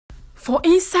For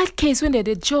inside case when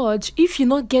the judge, if you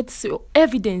not get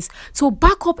evidence to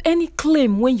back up any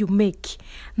claim when you make,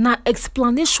 na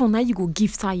explanation na you go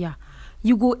give tire.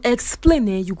 You go explain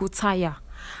you go tire.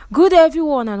 Good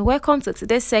everyone and welcome to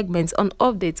today's segment on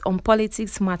updates on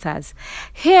politics matters.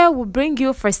 Here we bring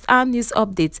you first-hand news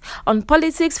updates on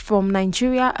politics from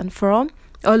Nigeria and from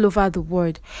all over the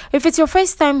world. If it's your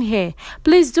first time here,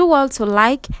 please do well to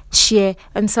like, share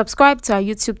and subscribe to our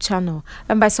YouTube channel.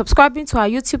 And by subscribing to our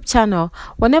YouTube channel,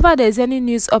 whenever there's any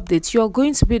news update, you're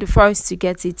going to be the first to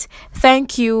get it.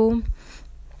 Thank you.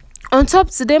 On top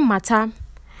today's matter,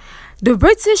 the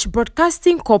British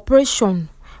Broadcasting Corporation,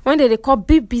 when they call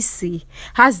BBC,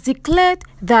 has declared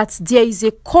that there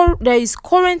is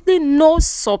currently no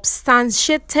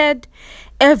substantiated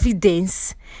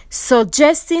evidence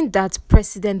suggesting that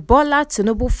President Bola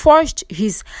Tinubu forged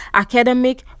his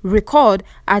academic record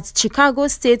at Chicago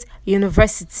State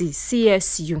University,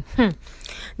 CSU.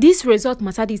 This result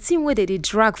matter, the thing where they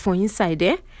drag for inside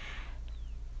it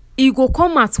go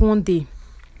come out one day.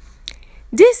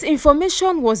 This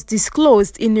information was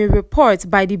disclosed in a report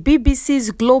by the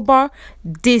BBC's Global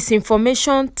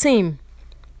Disinformation Team.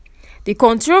 The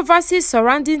controversy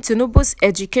surrounding Tinubu's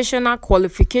educational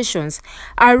qualifications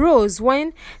arose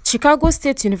when Chicago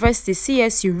State University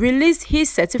CSU released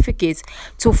his certificate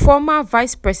to former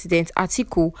Vice President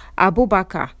Atiku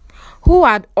Abubakar, who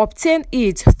had obtained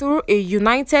it through a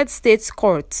United States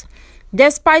court.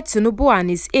 Despite Tinubu and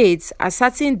his aides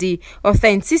asserting the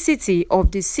authenticity of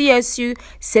the CSU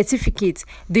certificate,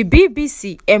 the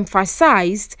BBC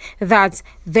emphasized that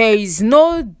there is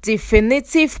no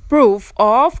definitive proof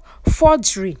of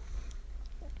forgery.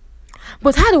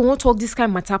 But how do you want to talk this kind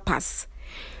of matter pass?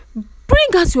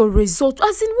 Bring out your result,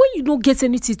 as in when you don't get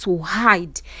anything to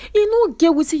hide. You don't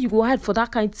get what you go hide for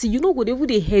that kind of thing. You know go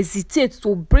they hesitate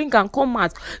to bring and come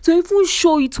out to even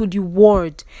show it to the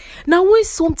world. Now when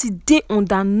something dey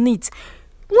underneath,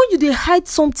 when you dey hide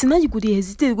something, now you go dey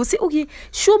hesitate. You go say, okay,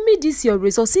 show me this your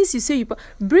result. Since you say you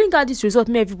bring out this result,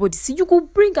 make everybody see. You go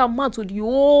bring a man to the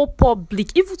whole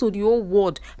public, even to the whole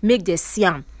world, make them see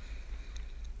am.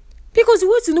 Because the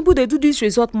way Tinubu they do this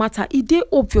result matter, it dey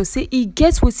obvious say he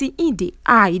gets what he in the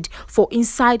hide for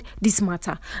inside this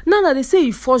matter. Now they say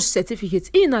he forged certificate.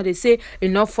 Now they say he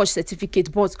not forged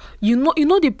certificate, but you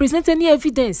know they present any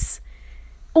evidence.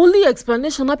 Only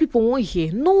explanation that people won't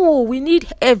hear. No, we need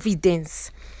evidence.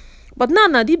 But now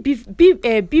the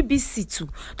BBC too,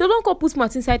 they don't go put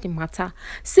matter inside the matter.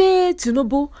 Say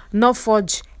Tinubu not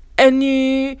forge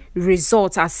any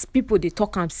result as people they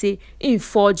talk and say he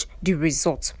forged the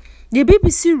result. The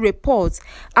BBC report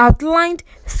outlined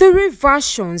 3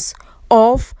 versions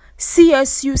of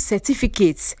CSU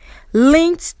certificates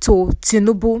linked to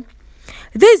Tinubu.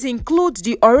 These include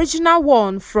the original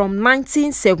one from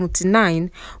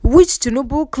 1979, which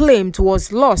Tinubu claimed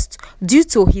was lost due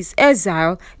to his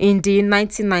exile in the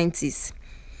 1990s.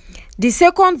 The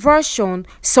second version,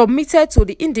 submitted to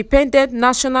the Independent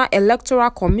National Electoral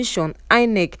Commission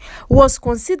 (INEC), was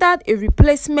considered a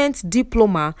replacement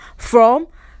diploma from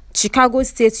Chicago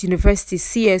State University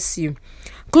CSU,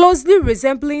 closely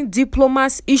resembling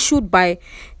diplomas issued by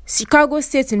Chicago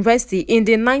State University in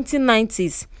the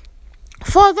 1990s.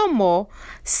 Furthermore,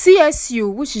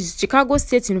 CSU, which is Chicago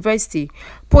State University,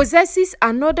 possesses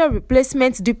another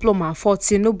replacement diploma for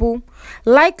Tinubu,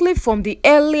 likely from the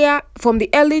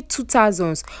early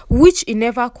 2000s, which he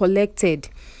never collected.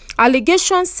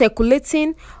 Allegations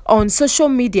circulating on social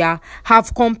media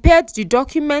have compared the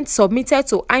document submitted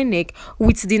to INEC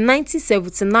with the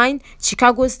 1979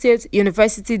 Chicago State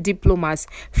University diplomas,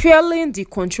 fueling the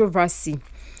controversy.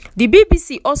 The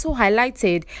BBC also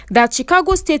highlighted that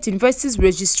Chicago State University's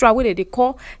registrar, what they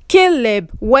call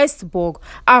Caleb Westberg,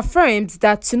 affirmed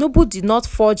that Tinubu did not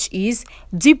forge his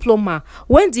diploma.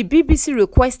 When the BBC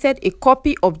requested a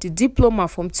copy of the diploma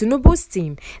from Tinubu's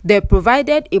team, they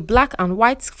provided a black and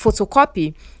white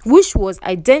photocopy, which was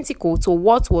identical to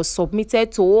what was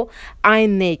submitted to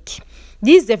INEC.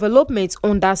 This development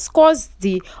underscores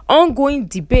the ongoing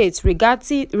debate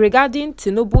regarding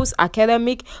Tinubu's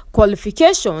academic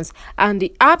qualifications and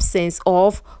the absence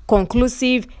of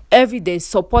conclusive evidence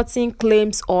supporting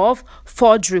claims of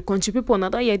forgery. Country people now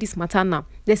don't hear this matter now.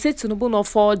 They say Tinubu no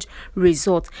forge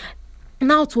result.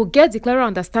 Now to get the clearer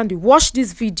understanding, watch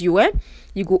this video.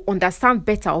 You go understand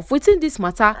better of what this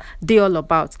matter they all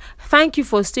about. Thank you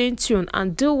for staying tuned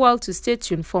and do well to stay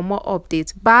tuned for more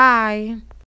updates. Bye.